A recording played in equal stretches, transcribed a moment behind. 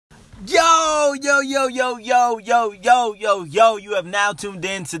Yo, you have now tuned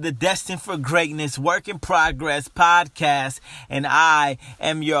in to the Destined for Greatness Work in Progress podcast, and I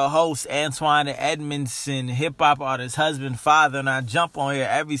am your host, Antoine Edmondson, hip-hop artist, husband, father, and I jump on here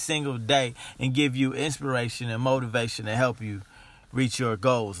every single day and give you inspiration and motivation to help you reach your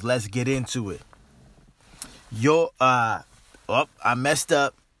goals. Let's get into it. I messed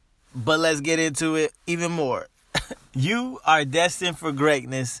up, but let's get into it even more. You are destined for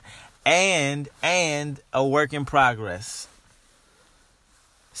greatness and a work in progress.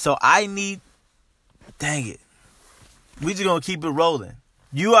 So we just gonna keep it rolling.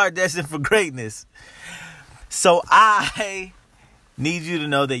 You are destined for greatness. So I need you to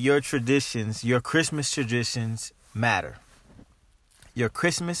know that your traditions, your Christmas traditions matter. Your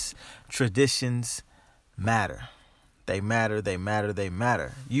Christmas traditions matter. They matter.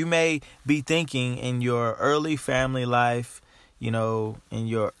 You may be thinking in your early family life, in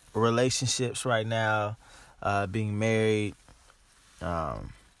your relationships right now, being married,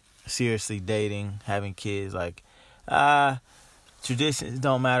 seriously dating, having kids, traditions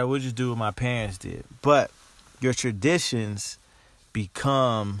don't matter. We'll just do what my parents did. But your traditions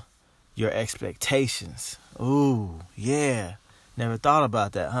become your expectations. Ooh, yeah. Never thought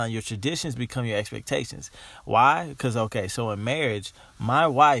about that, huh? Your traditions become your expectations. Why? Because, so in marriage, my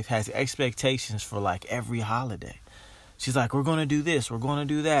wife has expectations for every holiday. She's like, we're going to do this, we're going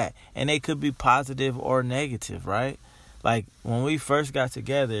to do that. And they could be positive or negative, right? When we first got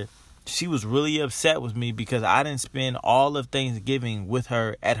together, she was really upset with me because I didn't spend all of Thanksgiving with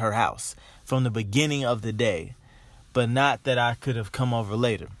her at her house from the beginning of the day. But not that I could have come over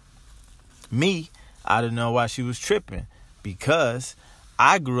later. I didn't know why she was tripping. Because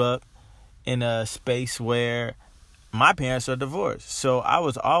I grew up in a space where my parents are divorced. So I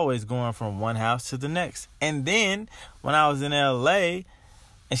was always going from one house to the next. And then when I was in LA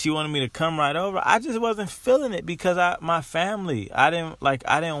and she wanted me to come right over, I just wasn't feeling it because my family, I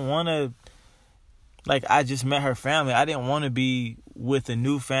just met her family. I didn't want to be with a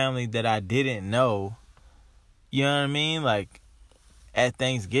new family that I didn't know. You know what I mean? At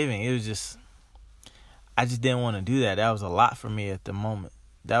Thanksgiving, it was just, I just didn't want to do that. That was a lot for me at the moment.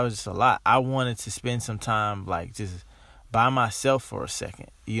 That was just a lot. I wanted to spend some time just by myself for a second,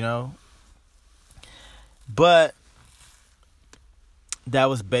 But that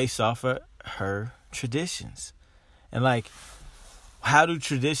was based off of her traditions. And how do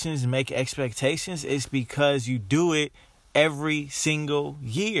traditions make expectations? It's because you do it every single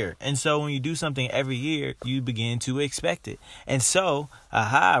year. And so when you do something every year, you begin to expect it. And so,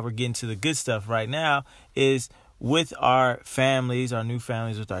 we're getting to the good stuff right now, is with our families, our new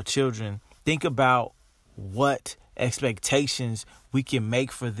families, with our children, think about what expectations we can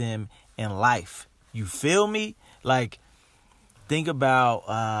make for them in life. You feel me? Think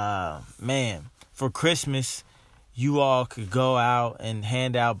about, for Christmas, you all could go out and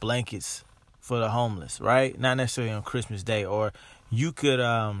hand out blankets for the homeless, right? Not necessarily on Christmas Day. Or you could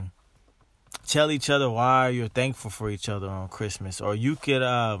tell each other why you're thankful for each other on Christmas. Or you could,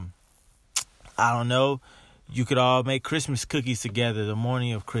 you could all make Christmas cookies together the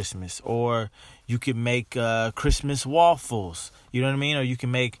morning of Christmas. Or you could make Christmas waffles, you know what I mean? Or you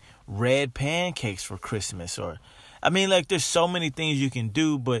can make red pancakes for Christmas. There's so many things you can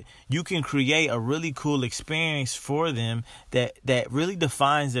do, but you can create a really cool experience for them that really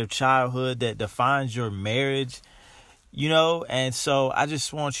defines their childhood, that defines your marriage, And so I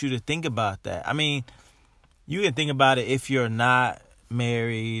just want you to think about that. You can think about it if you're not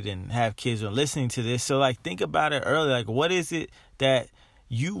married and have kids or listening to this. So, think about it early. What is it that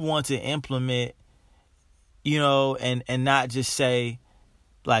you want to implement, and not just say,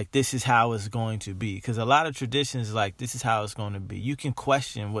 this is how it's going to be. Because a lot of traditions, this is how it's going to be. You can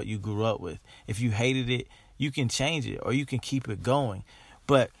question what you grew up with. If you hated it, you can change it or you can keep it going.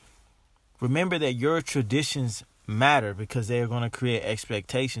 But remember that your traditions matter because they are going to create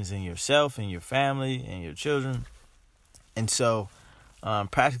expectations in yourself and your family and your children. And so,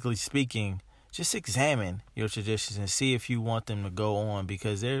 practically speaking, just examine your traditions and see if you want them to go on,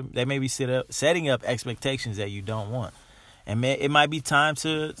 because they may be setting up expectations that you don't want. And it might be time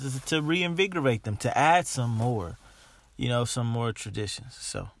to reinvigorate them, to add some more, some more traditions.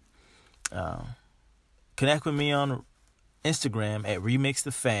 So, connect with me on Instagram at Remix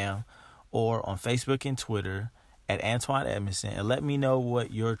the Fam, or on Facebook and Twitter at Antoine Edmondson, and let me know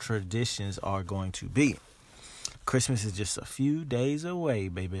what your traditions are going to be. Christmas is just a few days away,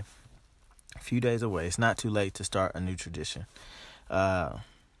 baby. A few days away. It's not too late to start a new tradition.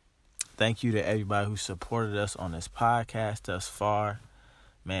 Thank you to everybody who supported us on this podcast thus far.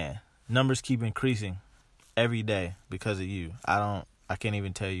 Man, numbers keep increasing every day because of you. I I can't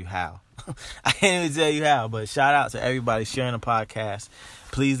even tell you how. I can't even tell you how, but shout out to everybody sharing the podcast.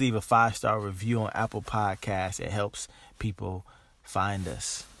 Please leave a 5-star review on Apple Podcasts. It helps people find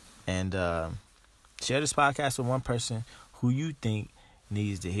us. And share this podcast with one person who you think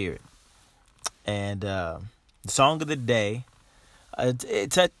needs to hear it. And the song of the day,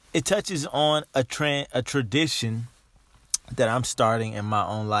 it touches on a tradition that I'm starting in my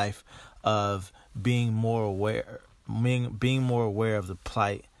own life of being more aware of the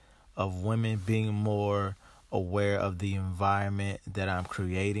plight of women, being more aware of the environment that I'm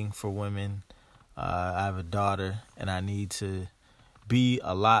creating for women. I have a daughter, and I need to be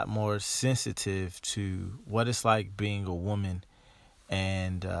a lot more sensitive to what it's like being a woman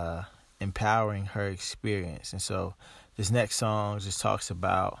and empowering her experience. And so this next song just talks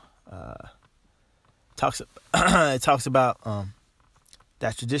about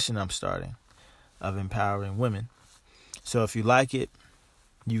that tradition I'm starting of empowering women. So if you like it,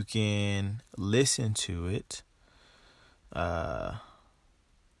 you can listen to it as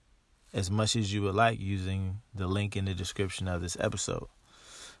much as you would like using the link in the description of this episode.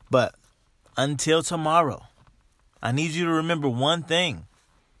 But until tomorrow, I need you to remember one thing.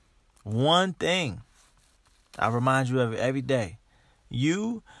 One thing. I remind you of it every day.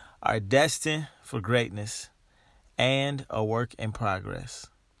 You are destined for greatness and a work in progress.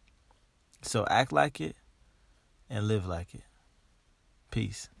 So act like it and live like it.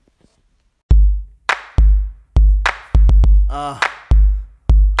 Peace. You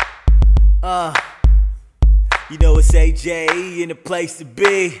know it's AJ in the place to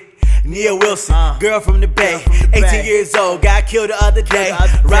be. Nia Wilson, girl from the Bay, 18 years old, got killed the other day.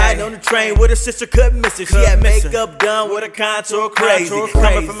 Riding on the train with her sister, couldn't miss her. She had makeup done with a contour crazy.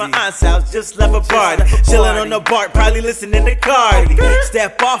 Coming from my aunt's house, just left a party. Chilling on the BART, probably listening to Cardi.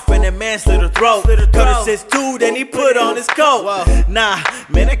 Step off and the man slit her throat. Cut her sis too, then he put on his coat. Nah,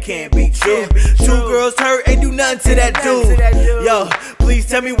 man, that can't be true. 2 girls hurt, ain't do nothing to that dude. Yo, please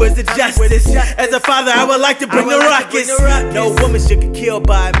tell me where's the justice? As a father, I would like to bring the rockets. No woman should get killed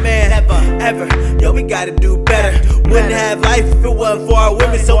by a man. Ever. Yo, we gotta do better. Wouldn't have life if it wasn't for our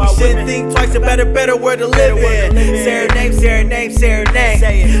women. So we should think twice about a better world to live in. Say her name, say her name, say her name.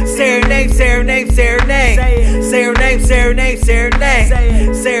 Say her name, say her name, say her name. Say her name, say her name, say her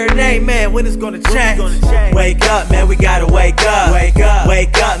name. Say her name, man, when it's gonna change. Wake up, man, we gotta wake up. Wake up,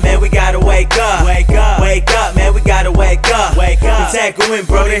 wake up, man, we gotta wake up. Wake up, wake up, man, we gotta wake up. Wake up, protect women,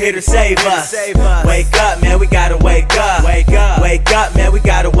 bro, they're here to save us. Wake up, man, we gotta wake up. Wake up, wake up, man, we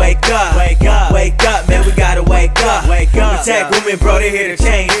gotta wake up. Wake up, wake up, man, we gotta wake up. Wake up, protect women, bro, they're here to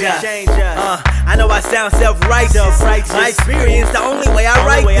change us. I know I sound self-righteous. My experience, the only way I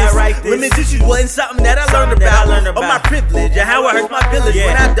write this. Women's issues wasn't something that I learned about. Or my privilege, or how it hurts my village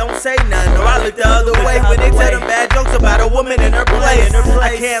when I don't say nothing. Or I look the other way when they tell them bad jokes about a woman in her place.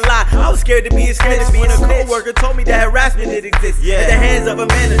 I can't lie, I was scared to be a snitch when a co-worker told me that harassment did exist at the hands of a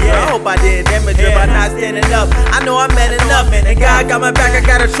manager. I hope I didn't damage her by not standing up. I know I'm man enough, and God got my back. I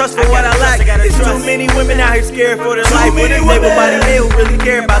gotta trust for what I lack. There's too many women out here scared for their life. But there's nobody there who really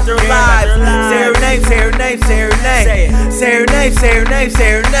care about their lives. Say her name, say her name, say her name. Say her name, say her name,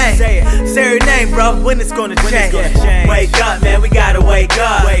 say her name. Say her name, bro, when it's gonna change. Wake up, man, we gotta wake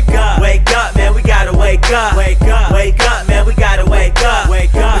up. Wake up, wake up, man, we gotta wake up. Wake up, wake up, man, we gotta wake up.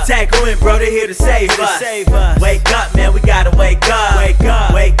 Wake up, protect women, bro, they're here to save us. Wake up, man, we gotta wake up. Wake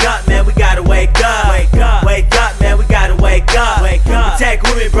up, wake up, man, we gotta wake up. Wake up, wake up, man, we gotta wake up. Wake up, protect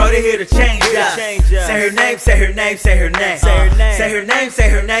women, bro, they're here to change us. Say her name, say her name, say her name. Say her name, say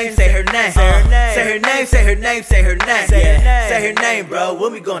her name, say her name. Say her name, say her name, say her name. Say her name, bro,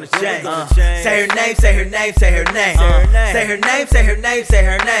 when we gonna change? Say her name, say her name, say her name. Say her name, say her name, say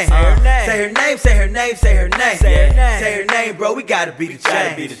her name. Say her name, say her name, say her name. Say her name, bro, we gotta be the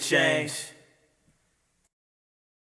change.